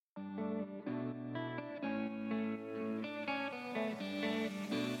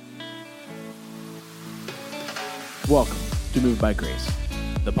Welcome to Moved by Grace,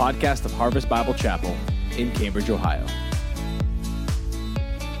 the podcast of Harvest Bible Chapel in Cambridge, Ohio.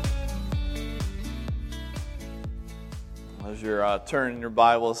 As you're turning your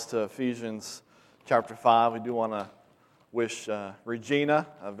Bibles to Ephesians chapter 5, we do want to wish Regina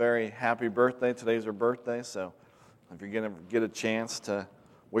a very happy birthday. Today's her birthday, so if you're going to get a chance to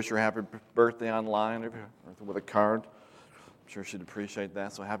wish her happy birthday online or with a card, I'm sure she'd appreciate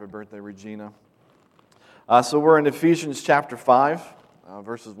that. So happy birthday, Regina. So we're in Ephesians chapter 5,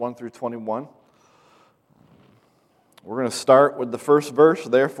 verses 1 through 21. We're going to start with the first verse,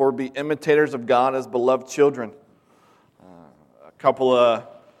 therefore be imitators of God as beloved children. A couple of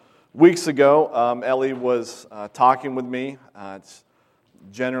weeks ago, Ellie was talking with me. It's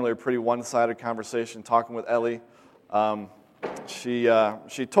generally a pretty one-sided conversation talking with Ellie. She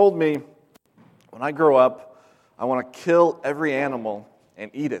told me, when I grow up, I want to kill every animal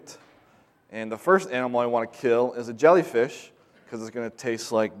and eat it. And the first animal I want to kill is a jellyfish because it's going to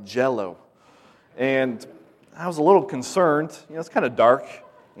taste like Jell-O. And I was a little concerned. It's kind of dark,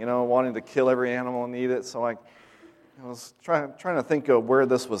 wanting to kill every animal and eat it. So I was trying to think of where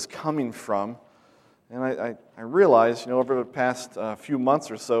this was coming from. And I realized, over the past few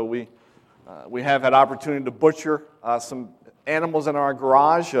months or so, we have had opportunity to butcher some animals in our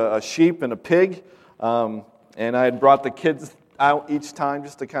garage, a sheep and a pig. And I had brought the kids out each time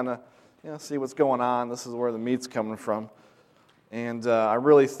just to kind of see what's going on. This is where the meat's coming from. And I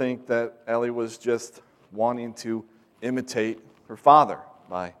really think that Ellie was just wanting to imitate her father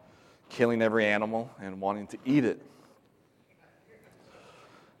by killing every animal and wanting to eat it.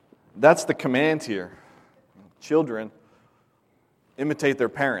 That's the command here. Children imitate their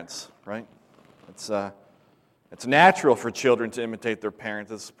parents, right? It's natural for children to imitate their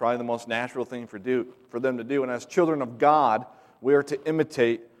parents. It's probably the most natural thing for them to do. And as children of God, we are to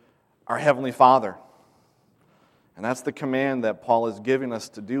imitate our Heavenly Father. And that's the command that Paul is giving us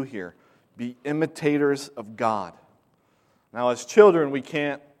to do here. Be imitators of God. Now, as children, we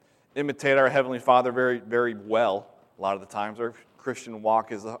can't imitate our Heavenly Father very, very well. A lot of the times, our Christian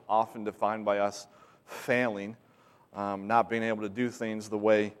walk is often defined by us failing, not being able to do things the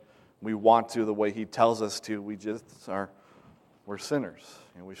way we want to, the way He tells us to. We're sinners,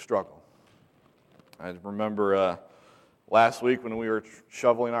 and we struggle. I remember last week when we were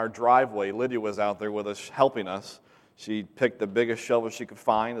shoveling our driveway, Lydia was out there with us helping us. She picked the biggest shovel she could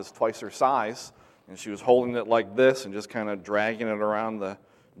find, it's twice her size, and she was holding it like this and just kind of dragging it around the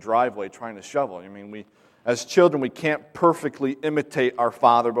driveway trying to shovel. As children, we can't perfectly imitate our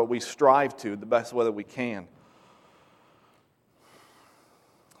Father, but we strive to the best way that we can.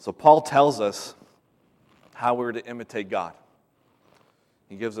 So Paul tells us how we're to imitate God.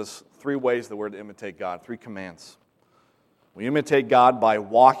 He gives us 3 ways that we're to imitate God, 3 commands. We imitate God by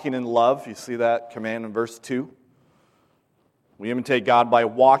walking in love. You see that command in verse 2. We imitate God by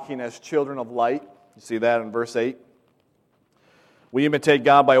walking as children of light. You see that in verse 8. We imitate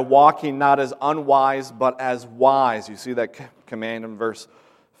God by walking not as unwise, but as wise. You see that command in verse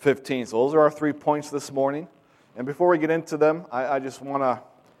 15. So those are our 3 points this morning. And before we get into them, I just want to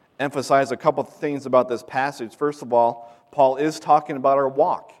emphasize a couple of things about this passage. First of all, Paul is talking about our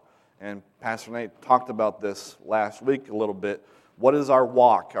walk. And Pastor Nate talked about this last week a little bit. What is our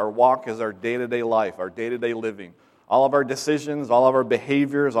walk? Our walk is our day-to-day life, our day-to-day living. All of our decisions, all of our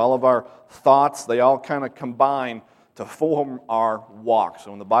behaviors, all of our thoughts, they all kind of combine to form our walk.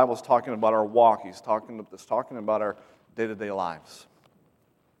 So when the Bible is talking about our walk, it's talking about our day-to-day lives.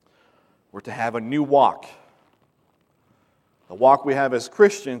 We're to have a new walk. The walk we have as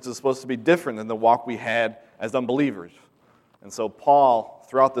Christians is supposed to be different than the walk we had as unbelievers. And so Paul,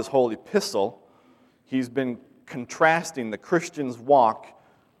 throughout this whole epistle, he's been contrasting the Christian's walk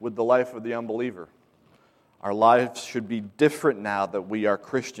with the life of the unbeliever. Our lives should be different now that we are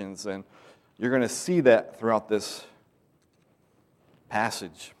Christians, and you're going to see that throughout this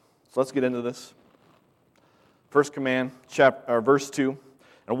passage. So let's get into this. First command, verse 2.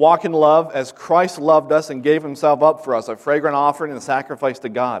 And walk in love as Christ loved us and gave Himself up for us, a fragrant offering and a sacrifice to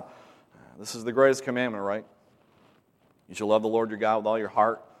God. This is the greatest commandment, right? You shall love the Lord your God with all your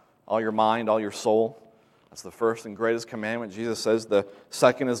heart, all your mind, all your soul. That's the first and greatest commandment. Jesus says the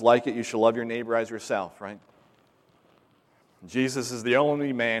second is like it. You shall love your neighbor as yourself, right? Jesus is the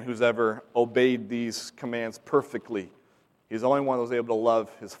only man who's ever obeyed these commands perfectly. He's the only one who was able to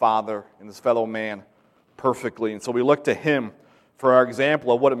love his Father and his fellow man perfectly. And so we look to Him for our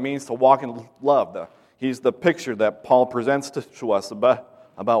example of what it means to walk in love. He's the picture that Paul presents to us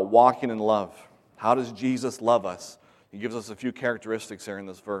about walking in love. How does Jesus love us? He gives us a few characteristics here in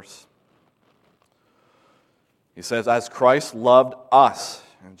this verse. He says, as Christ loved us,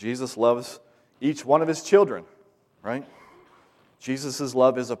 and Jesus loves each one of His children. right? Jesus'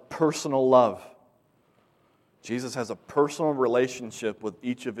 love is a personal love. Jesus has a personal relationship with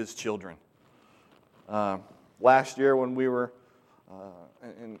each of his children. Last year when we were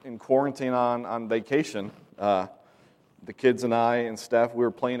in quarantine on vacation, the kids and I and Steph, we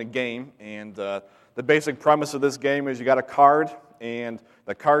were playing a game, and the basic premise of this game is you got a card, and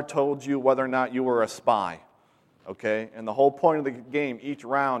the card told you whether or not you were a spy, okay? And the whole point of the game, each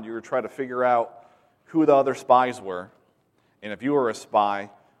round, you were trying to figure out who the other spies were, and if you were a spy,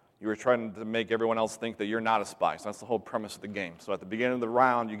 you were trying to make everyone else think that you're not a spy. So that's the whole premise of the game. So at the beginning of the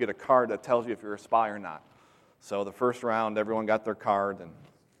round, you get a card that tells you if you're a spy or not. So the first round, everyone got their card, and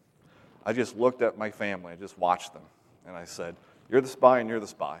I just looked at my family. I just watched them. And I said, you're the spy and you're the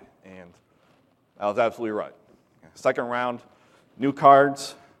spy. And I was absolutely right. Second round, new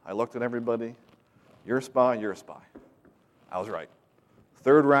cards. I looked at everybody. You're a spy, you're a spy. I was right.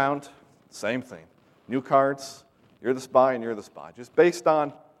 Third round, same thing. New cards. You're the spy and you're the spy. Just based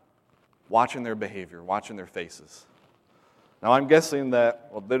on watching their behavior, watching their faces. Now, I'm guessing that,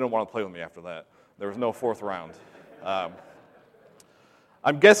 well, they didn't want to play with me after that. There was no fourth round.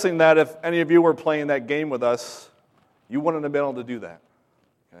 I'm guessing that if any of you were playing that game with us, you wouldn't have been able to do that.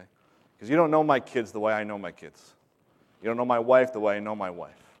 Okay? Because you don't know my kids the way I know my kids. You don't know my wife the way I know my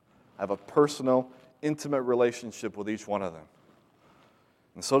wife. I have a personal, intimate relationship with each one of them.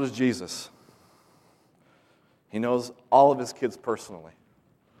 And so does Jesus. He knows all of his kids personally.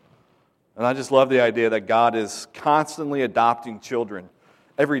 And I just love the idea that God is constantly adopting children.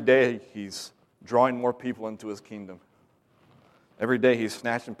 Every day he's drawing more people into his kingdom. Every day he's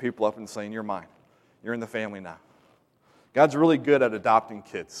snatching people up and saying, you're mine. You're in the family now. God's really good at adopting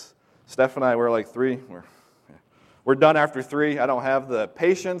kids. Steph and I, we're like 3. We're done after 3. I don't have the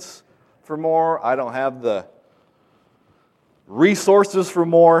patience for more. I don't have the resources for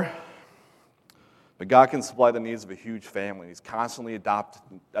more. But God can supply the needs of a huge family. He's constantly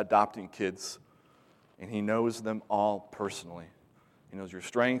adopting kids, and he knows them all personally. He knows your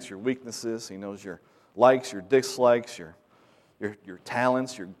strengths, your weaknesses. He knows your likes, your dislikes, your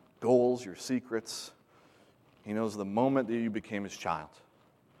talents, your goals, your secrets. He knows the moment that you became his child.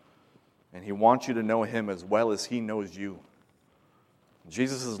 And he wants you to know him as well as he knows you.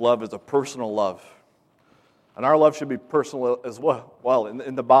 Jesus' love is a personal love. And our love should be personal as well. Well,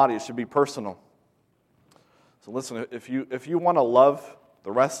 in the body, it should be personal. So listen, if you want to love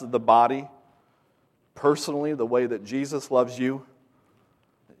the rest of the body personally the way that Jesus loves you,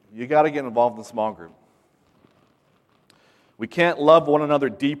 you got to get involved in small group. We can't love one another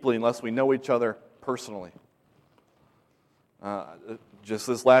deeply unless we know each other personally. Just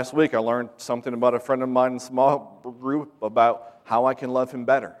this last week, I learned something about a friend of mine in a small group about how I can love him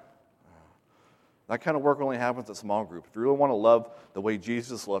better. That kind of work only happens at small group. If you really want to love the way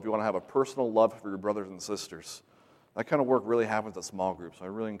Jesus loved, you want to have a personal love for your brothers and sisters, that kind of work really happens at small groups. So I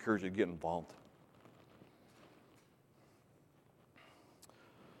really encourage you to get involved.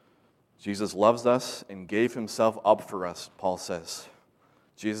 Jesus loves us and gave himself up for us, Paul says.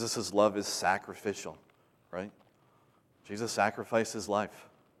 Jesus' love is sacrificial, right? Jesus sacrificed his life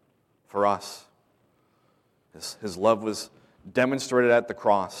for us. His love was demonstrated at the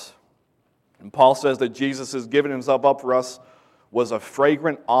cross. And Paul says that Jesus has given himself up for us was a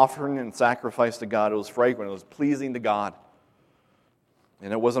fragrant offering and sacrifice to God. It was fragrant. It was pleasing to God.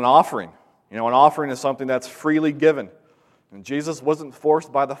 And it was an offering. You know, an offering is something that's freely given. And Jesus wasn't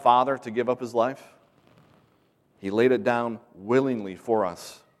forced by the Father to give up his life. He laid it down willingly for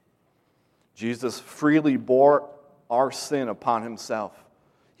us. Jesus freely bore our sin upon himself.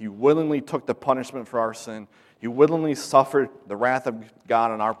 He willingly took the punishment for our sin. He willingly suffered the wrath of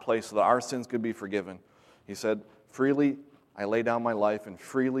God in our place so that our sins could be forgiven. He said, freely I lay down my life and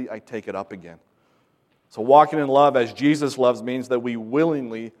freely I take it up again. So walking in love as Jesus loves means that we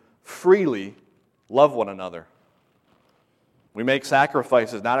willingly, freely love one another. We make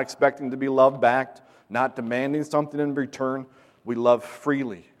sacrifices, not expecting to be loved back, not demanding something in return. We love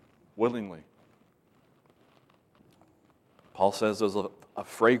freely, willingly. Paul says there's a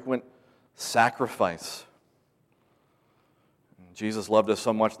fragrant sacrifice. And Jesus loved us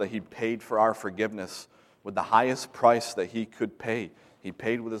so much that he paid for our forgiveness with the highest price that he could pay. He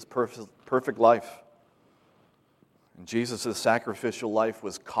paid with his perfect life. And Jesus' sacrificial life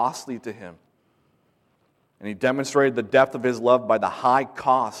was costly to him. And he demonstrated the depth of his love by the high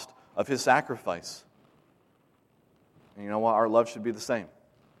cost of his sacrifice. And you know what? Our love should be the same.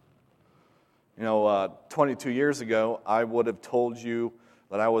 22 years ago, I would have told you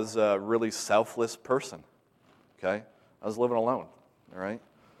that I was a really selfless person. Okay? I was living alone. All right?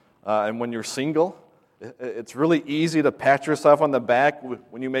 And when you're single It's really easy to pat yourself on the back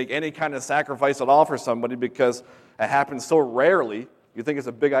when you make any kind of sacrifice at all for somebody because it happens so rarely, you think it's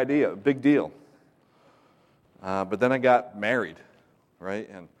a big deal. But then I got married, right?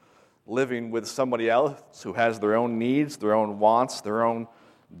 And living with somebody else who has their own needs, their own wants, their own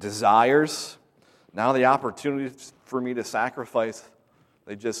desires. Now the opportunities for me to sacrifice,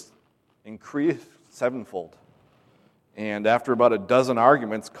 they just increase sevenfold. And after about a dozen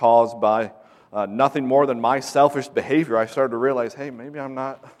arguments caused by nothing more than my selfish behavior, I started to realize, hey, maybe I'm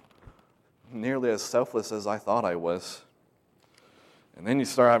not nearly as selfless as I thought I was. And then you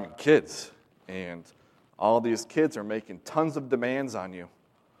start having kids, and all these kids are making tons of demands on you.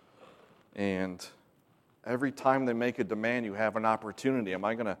 And every time they make a demand, you have an opportunity. Am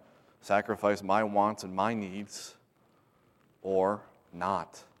I going to sacrifice my wants and my needs or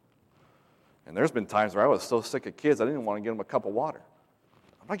not? And there's been times where I was so sick of kids, I didn't even want to get them a cup of water.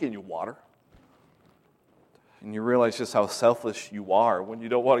 I'm not getting you water. And you realize just how selfish you are when you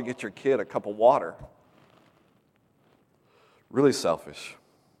don't want to get your kid a cup of water. Really selfish.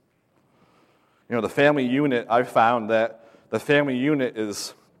 You know, the family unit, I found that the family unit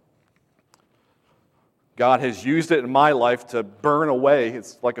is, God has used it in my life to burn away,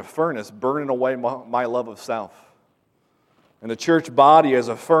 it's like a furnace, burning away my love of self. And the church body is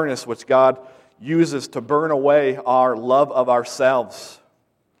a furnace which God uses to burn away our love of ourselves.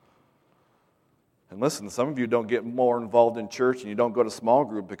 And listen, some of you don't get more involved in church and you don't go to small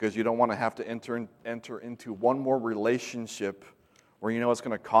group because you don't want to have to enter into one more relationship where you know it's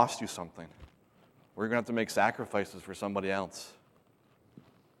going to cost you something, where you're going to have to make sacrifices for somebody else.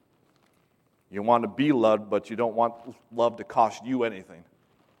 You want to be loved, but you don't want love to cost you anything.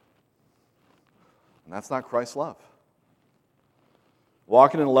 And that's not Christ's love.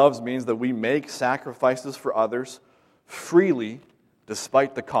 Walking in love means that we make sacrifices for others freely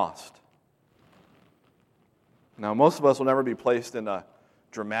despite the cost. Now, most of us will never be placed in a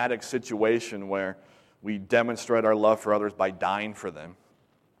dramatic situation where we demonstrate our love for others by dying for them.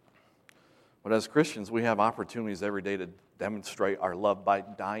 But as Christians, we have opportunities every day to demonstrate our love by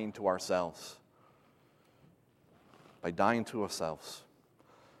dying to ourselves. By dying to ourselves.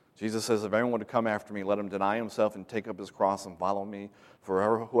 Jesus says, if anyone would come after me, let him deny himself and take up his cross and follow me.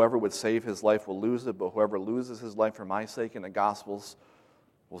 For whoever would save his life will lose it, but whoever loses his life for my sake and the gospel's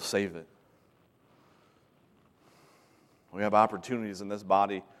will save it. We have opportunities in this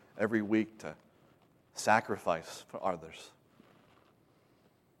body every week to sacrifice for others.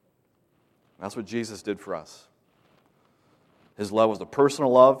 That's what Jesus did for us. His love was a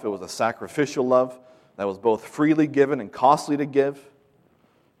personal love. It was a sacrificial love that was both freely given and costly to give.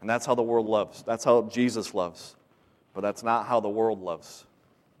 And that's how the world loves. That's how Jesus loves. But that's not how the world loves.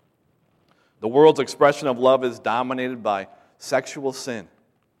 The world's expression of love is dominated by sexual sin.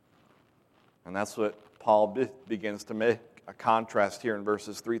 And that's what Paul begins to make a contrast here in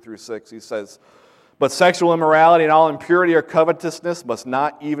verses 3 through 6. He says, but sexual immorality and all impurity or covetousness must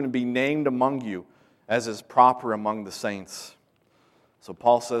not even be named among you, as is proper among the saints. So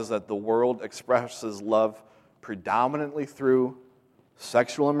Paul says that the world expresses love predominantly through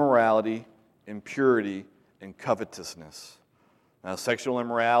sexual immorality, impurity, and covetousness. Now, sexual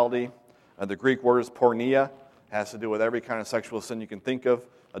immorality, the Greek word is porneia, has to do with every kind of sexual sin you can think of,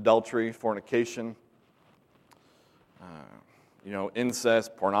 adultery, fornication,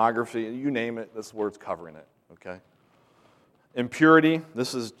 incest, pornography, you name it, this word's covering it, okay? Impurity,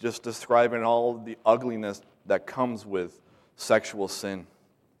 this is just describing all of the ugliness that comes with sexual sin.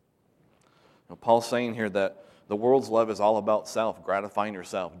 Now, Paul's saying here that the world's love is all about self, gratifying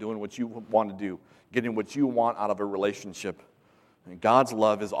yourself, doing what you want to do, getting what you want out of a relationship. And God's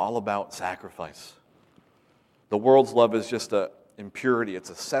love is all about sacrifice. The world's love is just an impurity. It's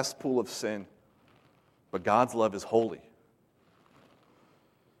a cesspool of sin. But God's love is holy.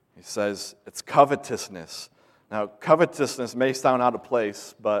 He says it's covetousness. Now, covetousness may sound out of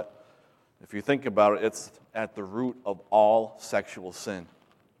place, but if you think about it, it's at the root of all sexual sin.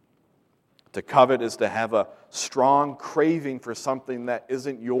 To covet is to have a strong craving for something that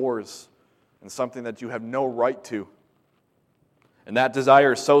isn't yours and something that you have no right to. And that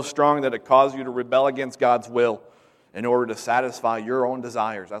desire is so strong that it causes you to rebel against God's will in order to satisfy your own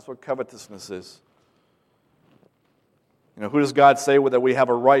desires. That's what covetousness is. You know, who does God say that we have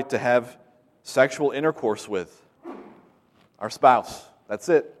a right to have sexual intercourse with? Our spouse. That's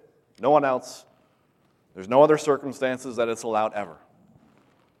it. No one else. There's no other circumstances that it's allowed ever.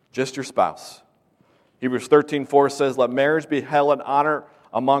 Just your spouse. Hebrews 13:4 says, let marriage be held in honor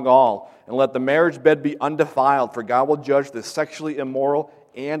among all, and let the marriage bed be undefiled, for God will judge the sexually immoral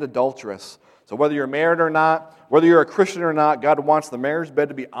and adulterous. So whether you're married or not, whether you're a Christian or not, God wants the marriage bed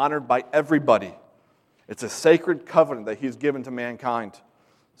to be honored by everybody. It's a sacred covenant that He's given to mankind.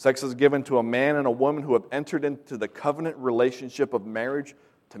 Sex is given to a man and a woman who have entered into the covenant relationship of marriage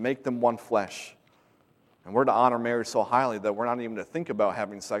to make them one flesh. And we're to honor marriage so highly that we're not even to think about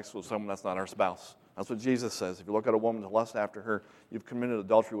having sex with someone that's not our spouse. That's what Jesus says. If you look at a woman to lust after her, you've committed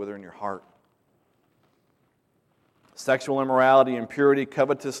adultery with her in your heart. Sexual immorality, impurity,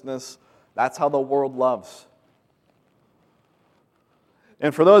 covetousness, that's how the world loves.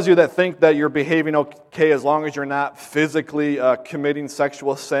 And for those of you that think that you're behaving okay as long as you're not physically committing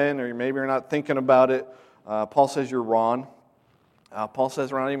sexual sin, or maybe you're not thinking about it, Paul says you're wrong. Paul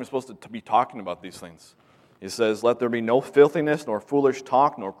says we're not even supposed to be talking about these things. He says, let there be no filthiness, nor foolish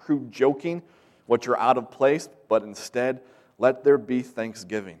talk, nor crude joking, which are out of place, but instead let there be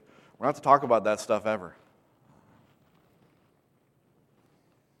thanksgiving. We're not to talk about that stuff ever.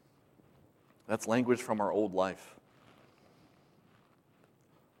 That's language from our old life.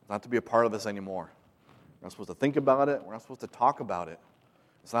 It's not to be a part of us anymore. We're not supposed to think about it. We're not supposed to talk about it.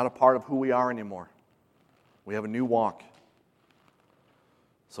 It's not a part of who we are anymore. We have a new walk.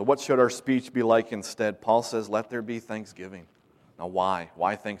 So what should our speech be like instead? Paul says, let there be thanksgiving. Now why?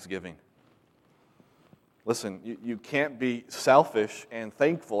 Why thanksgiving? Listen, you can't be selfish and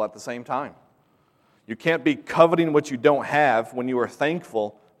thankful at the same time. You can't be coveting what you don't have when you are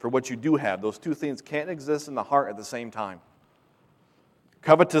thankful for what you do have. Those two things can't exist in the heart at the same time.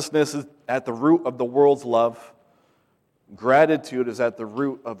 Covetousness is at the root of the world's love. Gratitude is at the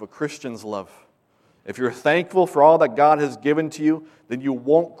root of a Christian's love. If you're thankful for all that God has given to you, then you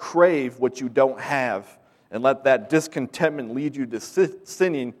won't crave what you don't have and let that discontentment lead you to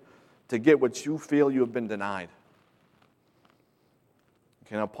sinning to get what you feel you have been denied.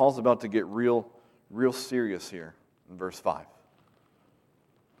 Okay, now Paul's about to get real serious here in verse 5.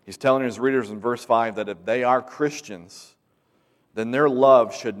 He's telling his readers in verse 5 that if they are Christians, then their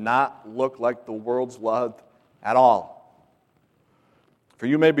love should not look like the world's love at all. For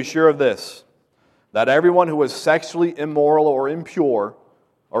you may be sure of this, that everyone who is sexually immoral or impure,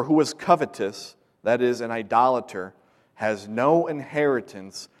 or who is covetous, that is, an idolater, has no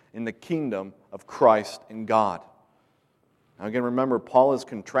inheritance in the kingdom of Christ and God. Now again, remember, Paul is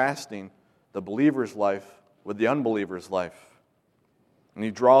contrasting the believer's life with the unbeliever's life. And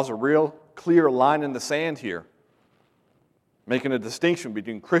he draws a real clear line in the sand here, making a distinction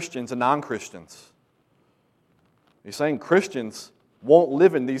between Christians and non-Christians. He's saying Christians won't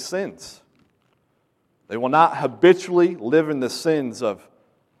live in these sins. They will not habitually live in the sins of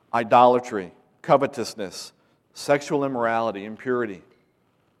idolatry, covetousness, sexual immorality, impurity.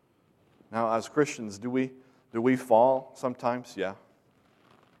 Now, as Christians, do we fall sometimes? Yeah.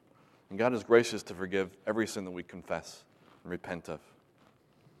 And God is gracious to forgive every sin that we confess and repent of.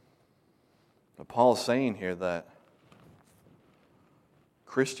 But Paul is saying here that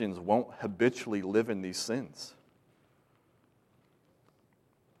Christians won't habitually live in these sins.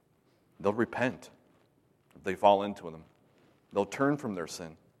 They'll repent if they fall into them. They'll turn from their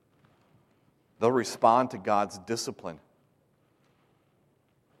sin. They'll respond to God's discipline.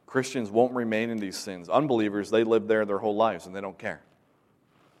 Christians won't remain in these sins. Unbelievers, they live there their whole lives and they don't care.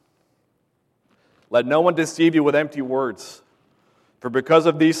 Let no one deceive you with empty words, for because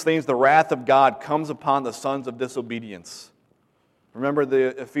of these things the wrath of God comes upon the sons of disobedience. Remember,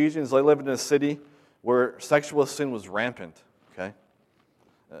 the Ephesians, they lived in a city where sexual sin was rampant. Okay,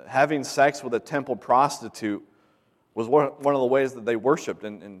 having sex with a temple prostitute was one of the ways that they worshipped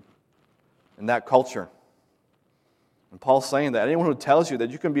in that culture. And Paul's saying that anyone who tells you that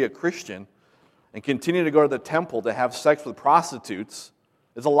you can be a Christian and continue to go to the temple to have sex with prostitutes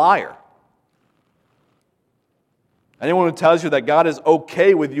is a liar. Anyone who tells you that God is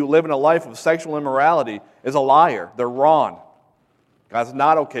okay with you living a life of sexual immorality is a liar. They're wrong. God's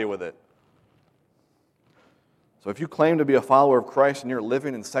not okay with it. So if you claim to be a follower of Christ and you're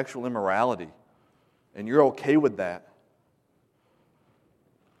living in sexual immorality and you're okay with that,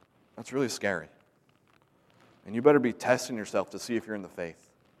 that's really scary. And you better be testing yourself to see if you're in the faith.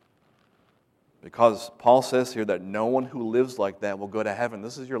 Because Paul says here that no one who lives like that will go to heaven.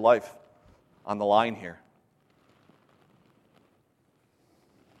 This is your life on the line here.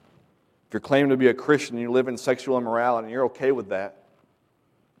 If you're claiming to be a Christian and you live in sexual immorality and you're okay with that,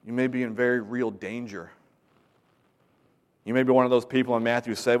 you may be in very real danger. You may be one of those people in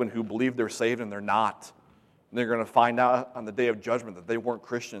Matthew 7 who believe they're saved and they're not. And they're going to find out on the day of judgment that they weren't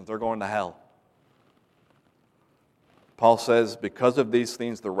Christians. They're going to hell. Paul says, because of these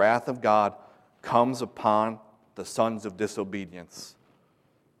things, the wrath of God comes upon the sons of disobedience.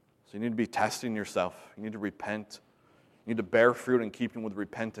 So you need to be testing yourself. You need to repent. You need to bear fruit in keeping with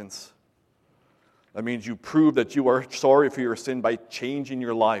repentance. That means you prove that you are sorry for your sin by changing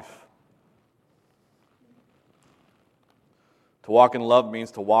your life. To walk in love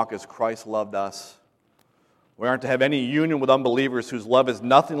means to walk as Christ loved us. We aren't to have any union with unbelievers whose love is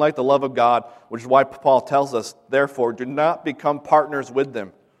nothing like the love of God, which is why Paul tells us, therefore, do not become partners with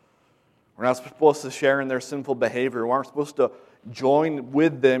them. We're not supposed to share in their sinful behavior. We aren't supposed to join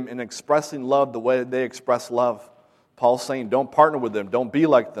with them in expressing love the way they express love. Paul's saying, don't partner with them. Don't be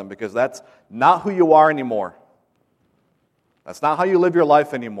like them, because that's not who you are anymore. That's not how you live your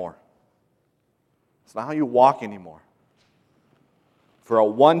life anymore. It's not how you walk anymore. For a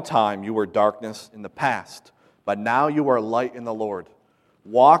one time you were darkness in the past, but now you are light in the Lord.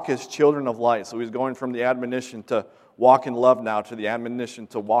 Walk as children of light. So he's going from the admonition to walk in love now to the admonition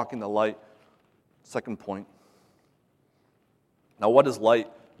to walk in the light. Second point. Now, what does light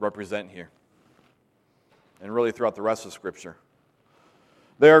represent here? And really throughout the rest of Scripture.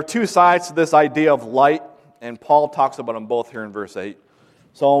 There are two sides to this idea of light, and Paul talks about them both here in verse 8.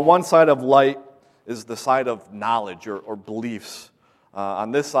 So on one side of light is the side of knowledge or beliefs.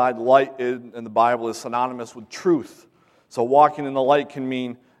 On this side, light in the Bible is synonymous with truth. So walking in the light can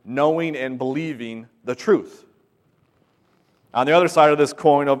mean knowing and believing the truth. On the other side of this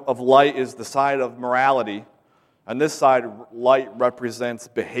coin of light is the side of morality. On this side, light represents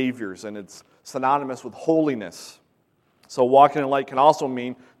behaviors, and it's synonymous with holiness. So walking in light can also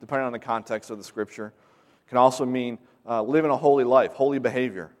mean, depending on the context of the Scripture, can also mean living a holy life, holy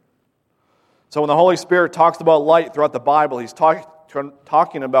behavior. So when the Holy Spirit talks about light throughout the Bible, he's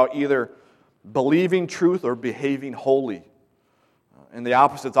talking about either believing truth or behaving holy. And the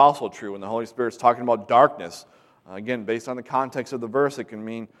opposite's also true. When the Holy Spirit's talking about darkness, again, based on the context of the verse, it can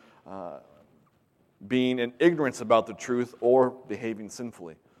mean being in ignorance about the truth or behaving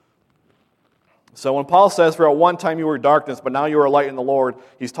sinfully. So when Paul says, for at one time you were darkness, but now you are light in the Lord,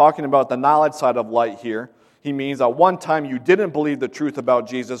 he's talking about the knowledge side of light here. He means at one time you didn't believe the truth about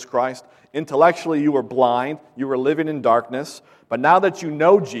Jesus Christ. Intellectually you were blind, you were living in darkness. But now that you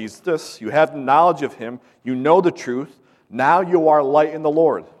know Jesus, you have the knowledge of Him, you know the truth, now you are light in the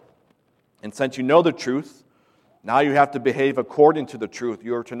Lord. And since you know the truth, now you have to behave according to the truth.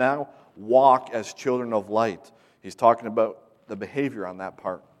 You are to now walk as children of light. He's talking about the behavior on that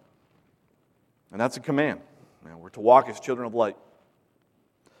part. And that's a command. Now, we're to walk as children of light.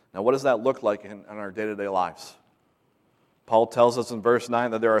 Now, what does that look like in our day-to-day lives? Paul tells us in verse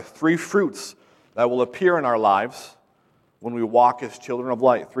 9 that there are three fruits that will appear in our lives when we walk as children of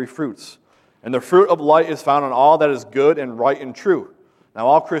light. Three fruits. And the fruit of light is found in all that is good and right and true. Now,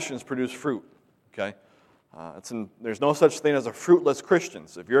 all Christians produce fruit. Okay? There's no such thing as a fruitless Christian.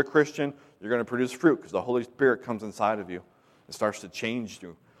 So if you're a Christian, you're going to produce fruit because the Holy Spirit comes inside of you and starts to change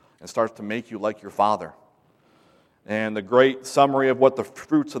you and starts to make you like your Father. And the great summary of what the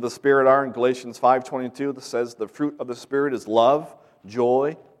fruits of the Spirit are in Galatians 5:22 that says the fruit of the Spirit is love,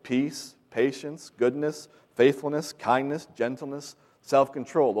 joy, peace, patience, goodness, faithfulness, kindness, gentleness,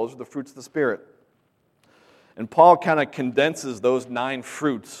 self-control. Those are the fruits of the Spirit. And Paul kind of condenses those 9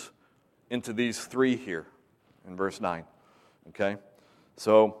 fruits into these 3 here in verse 9. Okay?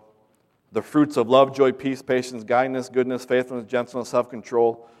 So the fruits of love, joy, peace, patience, kindness, goodness, faithfulness, gentleness,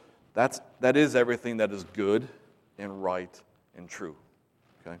 self-control, that is everything that is good and right and true.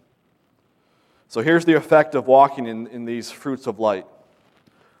 Okay? So here's the effect of walking in these fruits of light.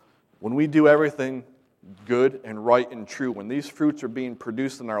 When we do everything good and right and true, when these fruits are being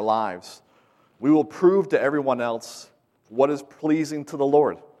produced in our lives, we will prove to everyone else what is pleasing to the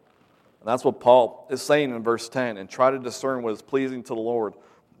Lord. And that's what Paul is saying in verse 10, and try to discern what is pleasing to the Lord.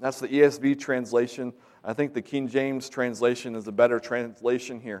 That's the ESV translation. I think the King James translation is a better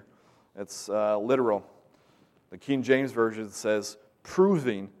translation here. It's literal. The King James Version says,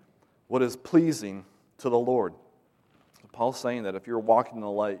 proving what is pleasing to the Lord. Paul's saying that if you're walking in the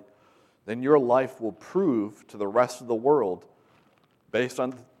light, then your life will prove to the rest of the world, based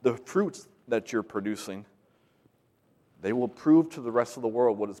on the fruits that you're producing, they will prove to the rest of the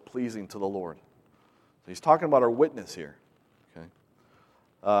world what is pleasing to the Lord. So he's talking about our witness here. Okay.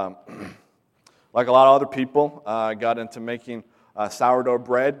 Like a lot of other people, I got into making sourdough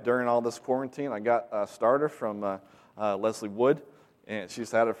bread during all this quarantine. I got a starter from Leslie Wood, and she's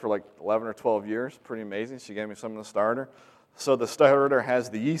had it for like 11 or 12 years. Pretty amazing. She gave me some of the starter. So the starter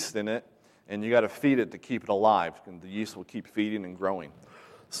has the yeast in it, and you got to feed it to keep it alive, and the yeast will keep feeding and growing.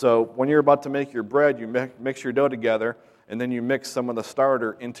 So when you're about to make your bread, you mix your dough together, and then you mix some of the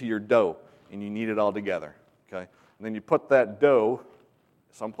starter into your dough, and you knead it all together. Okay, and then you put that dough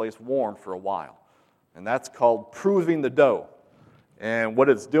someplace warm for a while, and that's called proving the dough. And what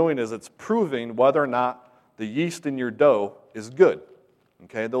it's doing is it's proving whether or not the yeast in your dough is good.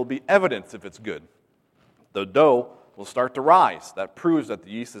 Okay, there'll be evidence if it's good. The dough will start to rise. That proves that the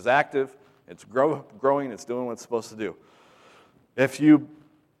yeast is active, it's growing, it's doing what it's supposed to do. If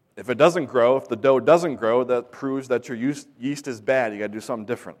it doesn't grow, if the dough doesn't grow, that proves that your yeast is bad. You got to do something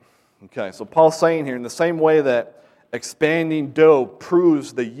different. Okay, so Paul's saying here, in the same way that expanding dough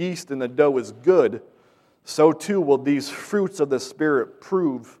proves the yeast in the dough is good, so too will these fruits of the Spirit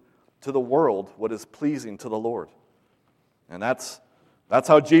prove to the world what is pleasing to the Lord. And that's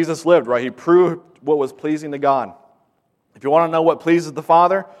how Jesus lived, right? He proved what was pleasing to God. If you want to know what pleases the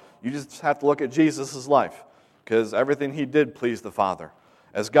Father, you just have to look at Jesus' life, because everything he did pleased the Father.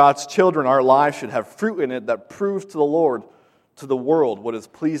 As God's children, our lives should have fruit in it that proves to the Lord, to the world, what is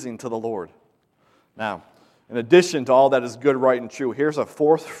pleasing to the Lord. Now, in addition to all that is good, right, and true, here's a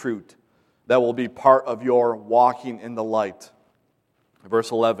fourth fruit that will be part of your walking in the light.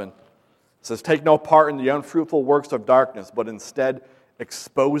 Verse 11 it says, "Take no part in the unfruitful works of darkness, but instead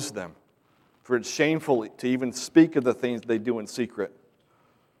expose them. For it's shameful to even speak of the things they do in secret."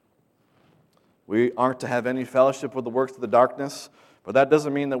 We aren't to have any fellowship with the works of the darkness, but that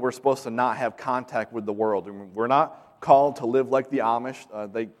doesn't mean that we're supposed to not have contact with the world. We're not called to live like the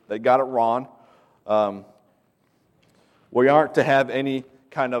Amish. They got it wrong. We aren't to have any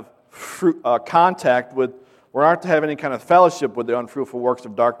kind of contact with, we aren't to have any kind of fellowship with the unfruitful works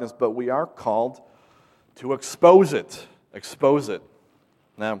of darkness, but we are called to expose it. Expose it.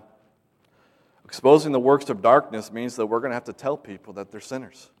 Now, exposing the works of darkness means that we're going to have to tell people that they're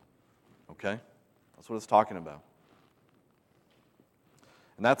sinners. Okay? That's what it's talking about.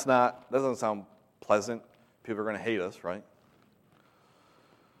 And that doesn't sound pleasant. People are going to hate us, right?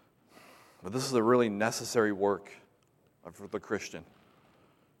 But this is a really necessary work for the Christian.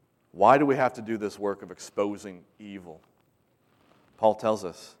 Why do we have to do this work of exposing evil? Paul tells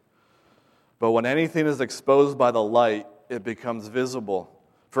us, "But when anything is exposed by the light, it becomes visible.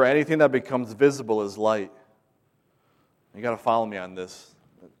 For anything that becomes visible is light." You got to follow me on this.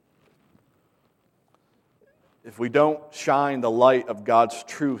 If we don't shine the light of God's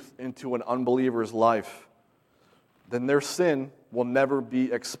truth into an unbeliever's life, then their sin will never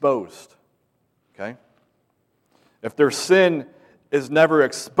be exposed. Okay? If their sin is never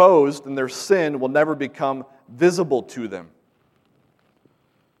exposed, then their sin will never become visible to them.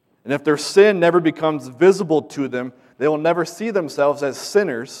 And if their sin never becomes visible to them, they will never see themselves as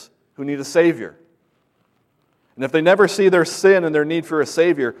sinners who need a Savior. And if they never see their sin and their need for a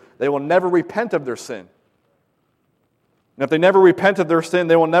Savior, they will never repent of their sin. And if they never repent of their sin,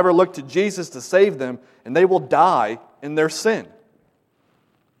 they will never look to Jesus to save them, and they will die in their sin.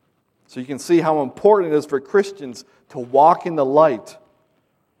 So you can see how important it is for Christians to walk in the light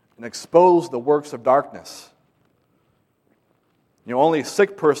and expose the works of darkness. You know, only a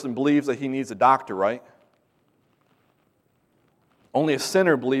sick person believes that he needs a doctor, right? Only a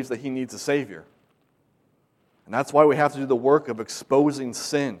sinner believes that he needs a Savior. And that's why we have to do the work of exposing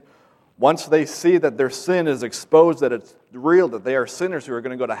sin. Once they see that their sin is exposed, that it's real, that they are sinners who are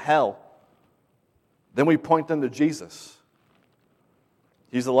going to go to hell, then we point them to Jesus.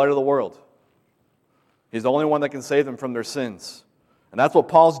 He's the light of the world. He's the only one that can save them from their sins. And that's what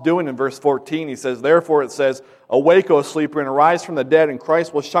Paul's doing in verse 14. He says, "Therefore it says, 'Awake, O sleeper, and arise from the dead, and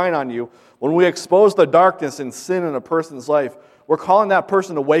Christ will shine on you.' When we expose the darkness and sin in a person's life, we're calling that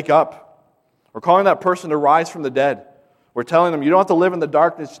person to wake up. We're calling that person to rise from the dead. We're telling them, you don't have to live in the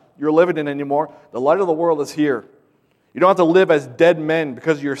darkness you're living in anymore. The light of the world is here. You don't have to live as dead men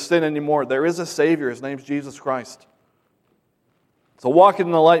because of your sin anymore. There is a Savior. His name's Jesus Christ." So walking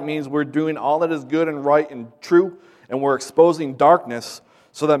in the light means we're doing all that is good and right and true, and we're exposing darkness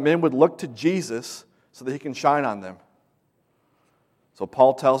so that men would look to Jesus so that He can shine on them. So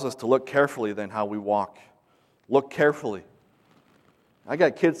Paul tells us to look carefully then how we walk. Look carefully. I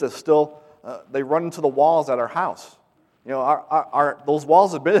got kids that still, they run into the walls at our house. You know, those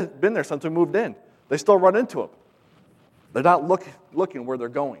walls have been there since we moved in. They still run into them. They're not looking where they're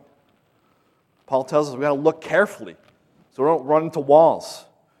going. Paul tells us we've got to look carefully so we don't run into walls.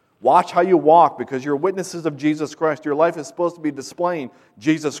 Watch how you walk because you're witnesses of Jesus Christ. Your life is supposed to be displaying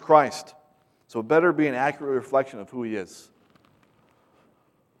Jesus Christ. So it better be an accurate reflection of who He is.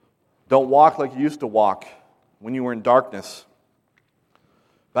 Don't walk like you used to walk when you were in darkness.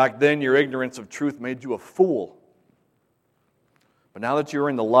 Back then, your ignorance of truth made you a fool. But now that you're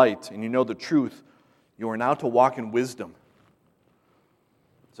in the light and you know the truth, you are now to walk in wisdom.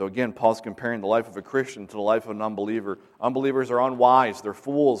 So again, Paul's comparing the life of a Christian to the life of an unbeliever. Unbelievers are unwise. They're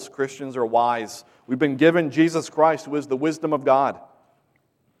fools. Christians are wise. We've been given Jesus Christ, who is the wisdom of God.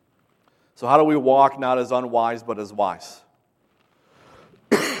 So how do we walk not as unwise, but as wise?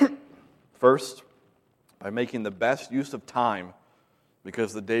 First, by making the best use of time,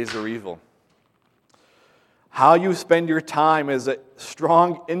 because the days are evil. How you spend your time is a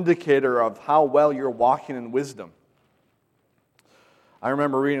strong indicator of how well you're walking in wisdom. I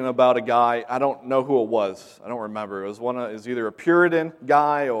remember reading about a guy, I don't know who it was. I don't remember. It was either a Puritan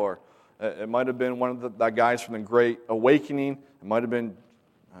guy or it might have been one of the guys from the Great Awakening. It might have been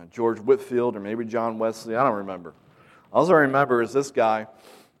George Whitefield or maybe John Wesley. I don't remember. All I remember is this guy,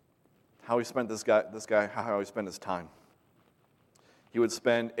 how he spent his time. He would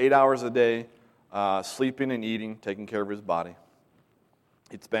spend 8 hours a day sleeping and eating, taking care of his body.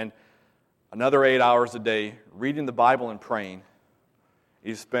 He'd spend another 8 hours a day reading the Bible and praying.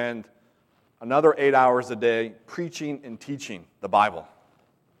 He'd spend another 8 hours a day preaching and teaching the Bible.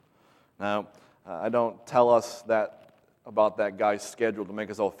 Now, I don't tell us that about that guy's schedule to make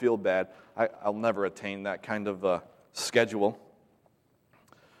us all feel bad. I'll never attain that kind of schedule.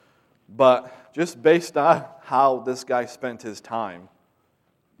 But just based on how this guy spent his time,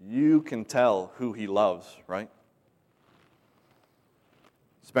 you can tell who he loves, right?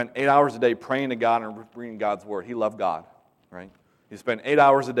 Spent 8 hours a day praying to God and reading God's Word. He loved God, right? He spent 8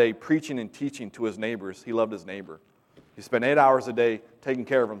 hours a day preaching and teaching to his neighbors. He loved his neighbor. He spent 8 hours a day taking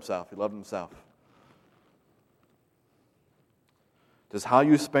care of himself. He loved himself. Does how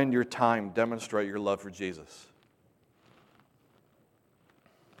you spend your time demonstrate your love for Jesus?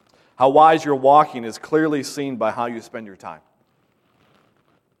 How wise you're walking is clearly seen by how you spend your time.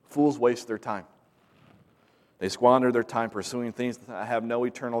 Fools waste their time. They squander their time pursuing things that have no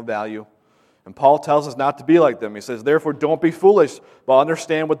eternal value. And Paul tells us not to be like them. He says, therefore, don't be foolish, but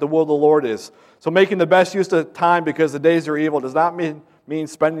understand what the will of the Lord is. So making the best use of time because the days are evil does not mean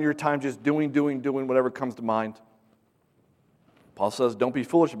spending your time just doing whatever comes to mind. Paul says, don't be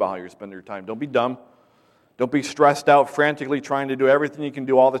foolish about how you're spending your time. Don't be dumb. Don't be stressed out, frantically trying to do everything you can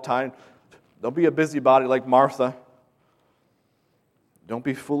do all the time. Don't be a busybody like Martha. Don't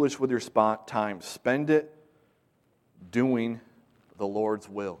be foolish with your time. Spend it doing the Lord's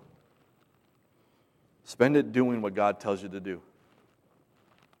will. Spend it doing what God tells you to do.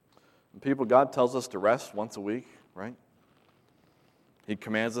 And people, God tells us to rest once a week, right? He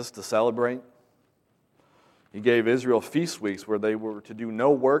commands us to celebrate. He gave Israel feast weeks where they were to do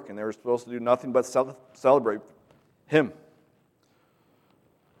no work and they were supposed to do nothing but celebrate Him.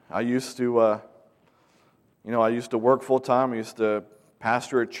 I used to work full time. I used to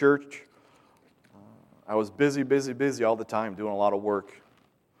pastor a church. I was busy all the time, doing a lot of work.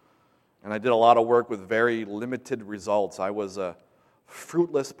 And I did a lot of work with very limited results. I was a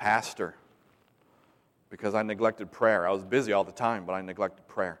fruitless pastor because I neglected prayer. I was busy all the time, but I neglected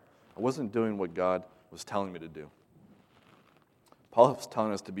prayer. I wasn't doing what God was telling me to do. Paul was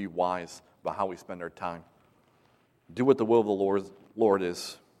telling us to be wise about how we spend our time. Do what the will of the Lord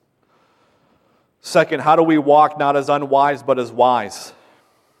is. Second, how do we walk not as unwise but as wise?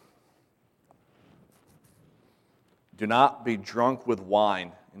 Do not be drunk with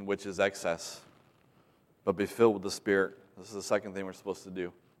wine, in which is excess, but be filled with the Spirit. This is the second thing we're supposed to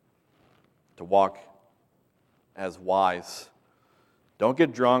do, to walk as wise. Don't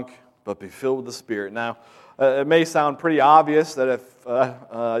get drunk, but be filled with the Spirit. Now, it may sound pretty obvious that if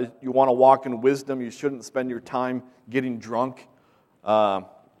you want to walk in wisdom, you shouldn't spend your time getting drunk.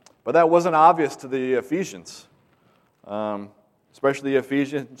 But that wasn't obvious to the Ephesians, especially the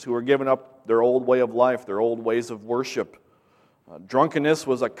Ephesians who were giving up their old way of life, their old ways of worship. Drunkenness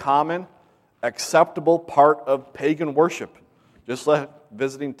was a common, acceptable part of pagan worship. Just like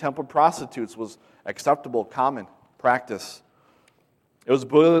visiting temple prostitutes was acceptable, common practice. It was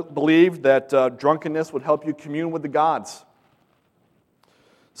believed that drunkenness would help you commune with the gods.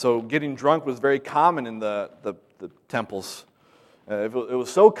 So getting drunk was very common in the temples. It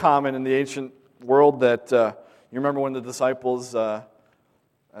was so common in the ancient world that you remember when the disciples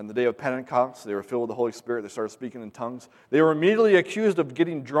on the day of Pentecost, they were filled with the Holy Spirit. They started speaking in tongues. They were immediately accused of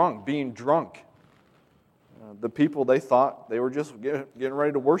getting drunk, being drunk. The people, they thought they were just getting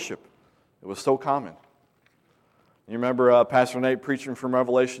ready to worship. It was so common. You remember Pastor Nate preaching from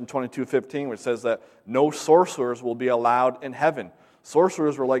Revelation 22:15, which says that no sorcerers will be allowed in heaven.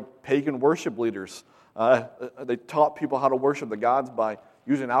 Sorcerers were like pagan worship leaders. They taught people how to worship the gods by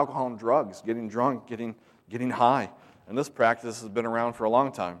using alcohol and drugs, getting drunk, getting high. And this practice has been around for a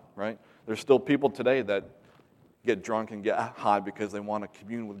long time, right? There's still people today that get drunk and get high because they want to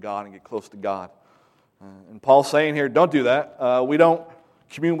commune with God and get close to God. And Paul's saying here, don't do that. We don't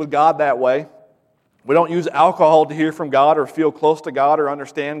commune with God that way. We don't use alcohol to hear from God or feel close to God or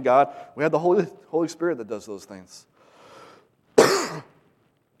understand God. We have the Holy Spirit that does those things.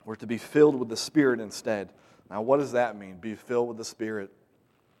 We're to be filled with the Spirit instead. Now, what does that mean? Be filled with the Spirit.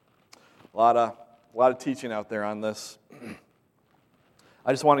 A lot of teaching out there on this.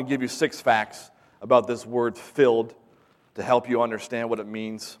 I just want to give you 6 facts about this word filled to help you understand what it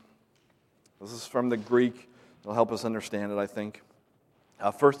means. This is from the Greek. It'll help us understand it, I think.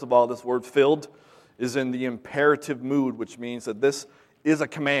 First of all, this word filled is in the imperative mood, which means that this is a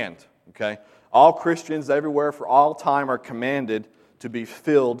command. Okay? All Christians everywhere for all time are commanded to be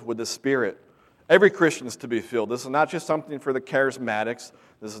filled with the Spirit. Every Christian is to be filled. This is not just something for the charismatics.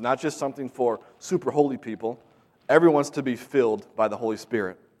 This is not just something for super holy people. Everyone's to be filled by the Holy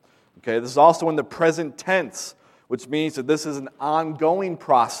Spirit. Okay, this is also in the present tense, which means that this is an ongoing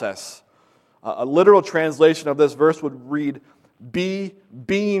process. A literal translation of this verse would read, "Be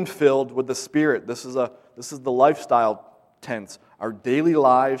being filled with the Spirit." This is the lifestyle tense. Our daily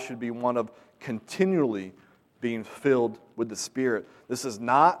lives should be one of continually being filled with the Spirit. This is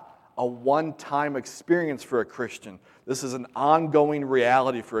not a one-time experience for a Christian. This is an ongoing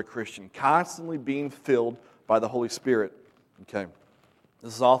reality for a Christian, constantly being filled by the Holy Spirit. Okay.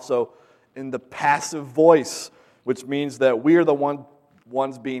 This is also in the passive voice, which means that we are the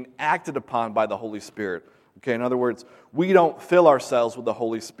ones being acted upon by the Holy Spirit. Okay, in other words, we don't fill ourselves with the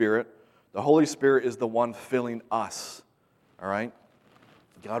Holy Spirit. The Holy Spirit is the one filling us. All right?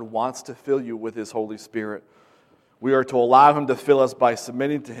 God wants to fill you with His Holy Spirit. We are to allow Him to fill us by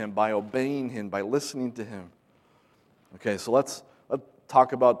submitting to Him, by obeying Him, by listening to Him. Okay, so let's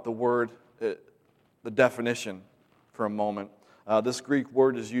talk about the word, the definition for a moment. This Greek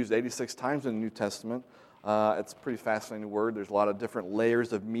word is used 86 times in the New Testament. It's a pretty fascinating word. There's a lot of different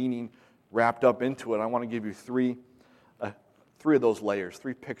layers of meaning wrapped up into it. I want to give you three of those layers,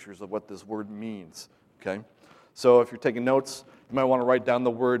 three pictures of what this word means. Okay, so if you're taking notes, you might want to write down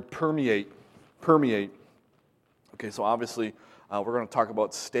the word permeate. Permeate. Okay, so obviously we're going to talk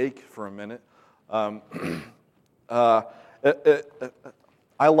about steak for a minute. I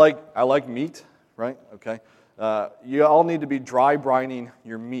like meat, right? Okay. You all need to be dry brining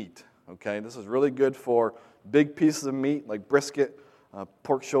your meat, okay? This is really good for big pieces of meat like brisket,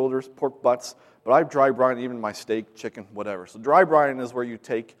 pork shoulders, pork butts, but I dry brine even my steak, chicken, whatever. So dry brining is where you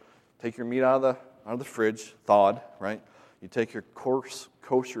take your meat out of the fridge, thawed, right? You take your coarse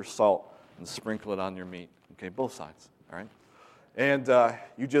kosher salt and sprinkle it on your meat, okay? Both sides, all right? And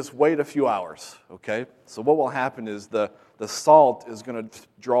you just wait a few hours, okay? So what will happen is the salt is going to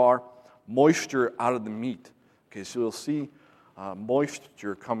draw moisture out of the meat. Okay, so you'll see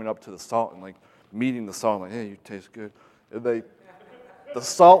moisture coming up to the salt and like meeting the salt, like, hey, you taste good. The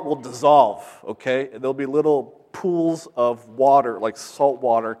salt will dissolve, okay? And there'll be little pools of water, like salt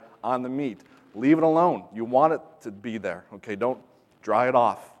water, on the meat. Leave it alone. You want it to be there, okay? Don't dry it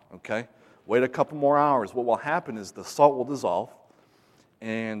off, okay? Wait a couple more hours. What will happen is the salt will dissolve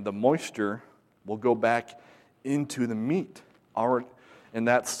and the moisture will go back into the meat. And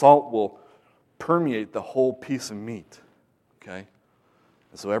that salt will permeate the whole piece of meat, okay?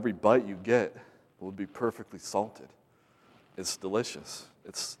 And so every bite you get will be perfectly salted. It's delicious.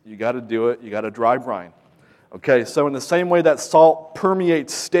 You got to do it. You got to dry brine. Okay, so in the same way that salt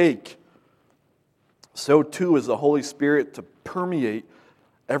permeates steak, so too is the Holy Spirit to permeate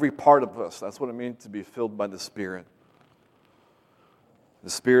every part of us. That's what it means to be filled by the Spirit. The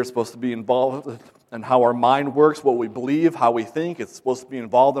Spirit's supposed to be involved in how our mind works, what we believe, how we think. It's supposed to be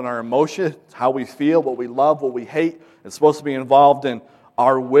involved in our emotions, how we feel, what we love, what we hate. It's supposed to be involved in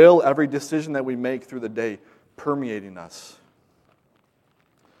our will, every decision that we make through the day, permeating us.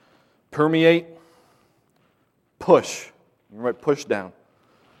 Permeate, push. You write push down.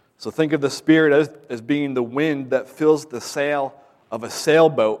 So think of the Spirit as being the wind that fills the sail of a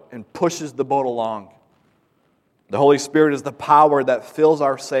sailboat and pushes the boat along. The Holy Spirit is the power that fills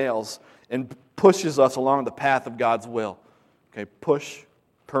our sails and pushes us along the path of God's will. Okay, push,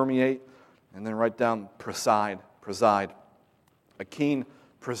 permeate, and then write down preside. A king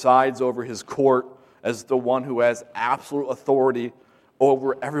presides over his court as the one who has absolute authority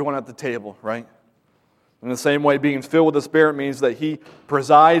over everyone at the table, right? In the same way, being filled with the Spirit means that He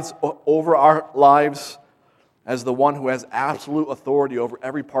presides over our lives as the one who has absolute authority over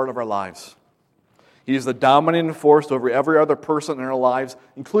every part of our lives. He is the dominating force over every other person in our lives,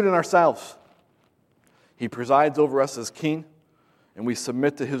 including ourselves. He presides over us as king, and we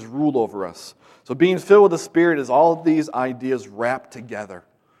submit to His rule over us. So being filled with the Spirit is all of these ideas wrapped together.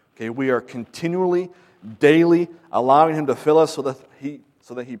 Okay, we are continually, daily allowing Him to fill us so that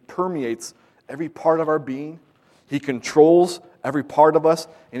He permeates every part of our being. He controls every part of us,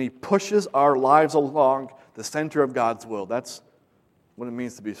 and He pushes our lives along the center of God's will. That's what it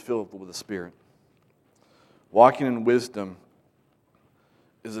means to be filled with the Spirit. Walking in wisdom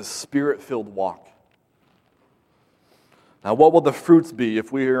is a Spirit-filled walk. Now, what will the fruits be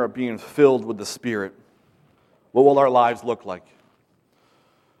if we are being filled with the Spirit? What will our lives look like?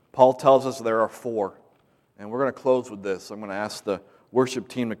 Paul tells us there are 4, and we're going to close with this. I'm going to ask the worship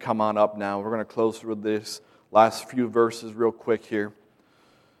team to come on up now. We're going to close with this last few verses real quick here.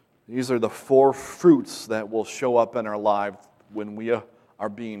 These are the 4 fruits that will show up in our lives when we are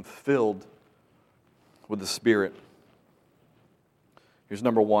being filled with the Spirit. Here's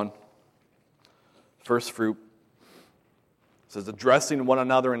number 1. First fruit. It says, addressing one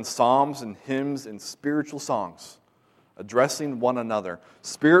another in psalms and hymns and spiritual songs. Addressing one another.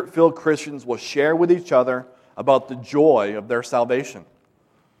 Spirit-filled Christians will share with each other about the joy of their salvation.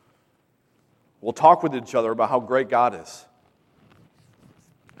 We'll talk with each other about how great God is.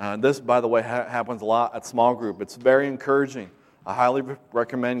 This, by the way, happens a lot at small group. It's very encouraging. I highly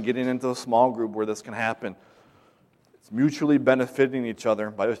recommend getting into a small group where this can happen. It's mutually benefiting each other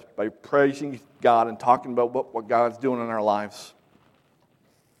by praising God and talking about what God's doing in our lives.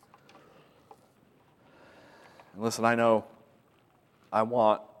 And listen, I know I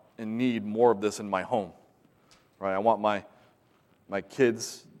want and need more of this in my home. Right? I want my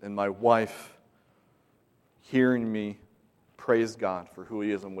kids and my wife hearing me praise God for who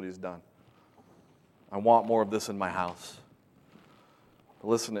He is and what He's done. I want more of this in my house. But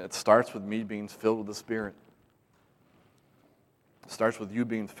listen, it starts with me being filled with the Spirit. It starts with you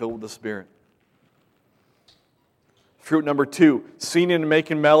being filled with the Spirit. Fruit number 2, singing and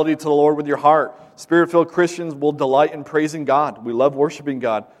making melody to the Lord with your heart. Spirit-filled Christians will delight in praising God. We love worshiping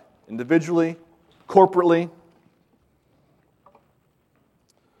God individually, corporately.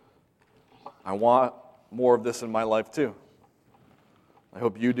 I want more of this in my life too. I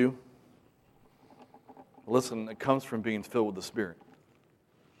hope you do. Listen, it comes from being filled with the Spirit.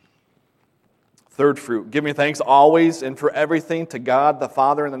 Third fruit, giving thanks always and for everything to God the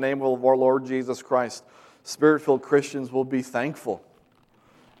Father in the name of our Lord Jesus Christ. Spirit-filled Christians will be thankful.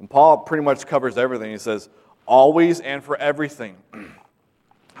 And Paul pretty much covers everything. He says, always and for everything.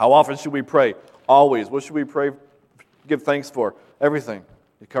 How often should we pray? Always. What should we pray, give thanks for? Everything.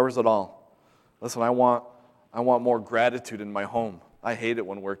 He covers it all. Listen, I want more gratitude in my home. I hate it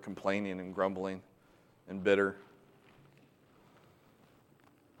when we're complaining and grumbling and bitter.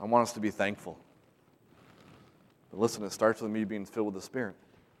 I want us to be thankful. But listen, it starts with me being filled with the Spirit.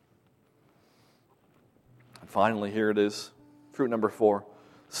 And finally, here it is, fruit number 4,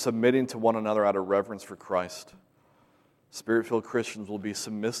 submitting to one another out of reverence for Christ. Spirit-filled Christians will be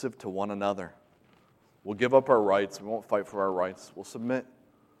submissive to one another. We'll give up our rights. We won't fight for our rights. We'll submit.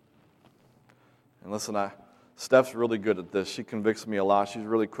 And listen, Steph's really good at this. She convicts me a lot. She's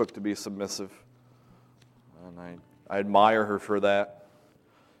really quick to be submissive. And I admire her for that.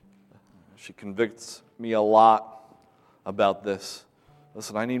 She convicts me a lot about this.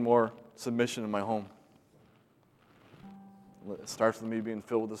 Listen, I need more submission in my home. It starts with me being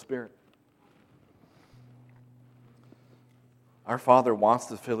filled with the Spirit. Our Father wants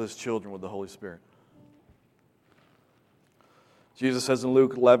to fill His children with the Holy Spirit. Jesus says in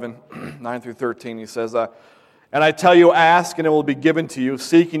Luke 11, 9 through 13, He says, and I tell you, ask and it will be given to you.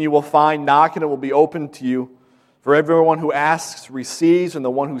 Seek and you will find. Knock and it will be opened to you. For everyone who asks receives, and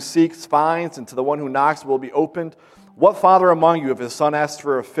the one who seeks finds, and to the one who knocks will be opened. What father among you, if his son asks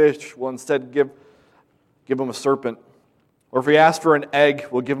for a fish, will instead give him a serpent? Or if he asks for an egg,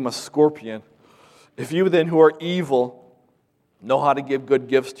 will give him a scorpion? If you then, who are evil, know how to give good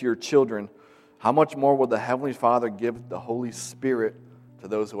gifts to your children, how much more will the Heavenly Father give the Holy Spirit to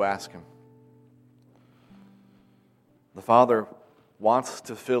those who ask Him? The Father wants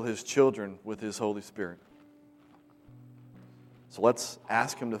to fill His children with His Holy Spirit. So let's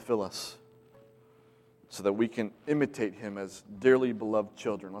ask Him to fill us so that we can imitate Him as dearly beloved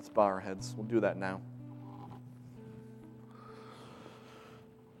children. Let's bow our heads. We'll do that now.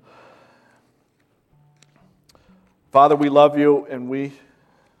 Father, we love You, and we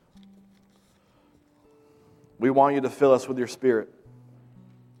want You to fill us with Your Spirit.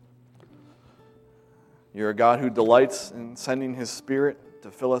 You're a God who delights in sending His Spirit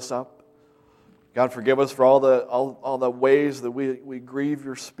to fill us up. God, forgive us for all the ways that we grieve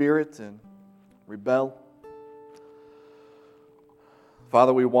Your Spirit and rebel.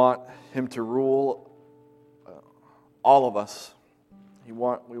 Father, we want Him to rule all of us. We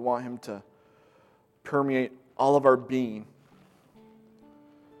want Him to permeate all of our being.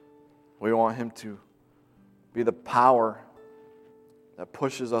 We want Him to be the power that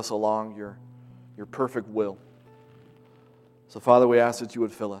pushes us along Your perfect will. So, Father, we ask that You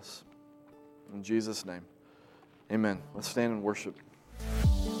would fill us. In Jesus' name, amen. Let's stand and worship.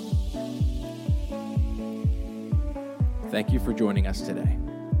 Thank you for joining us today.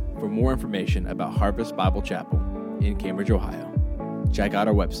 For more information about Harvest Bible Chapel in Cambridge, Ohio, check out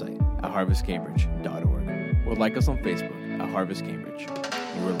our website at harvestcambridge.org or like us on Facebook at Harvest Cambridge.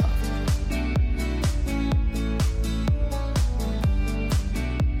 You are loved.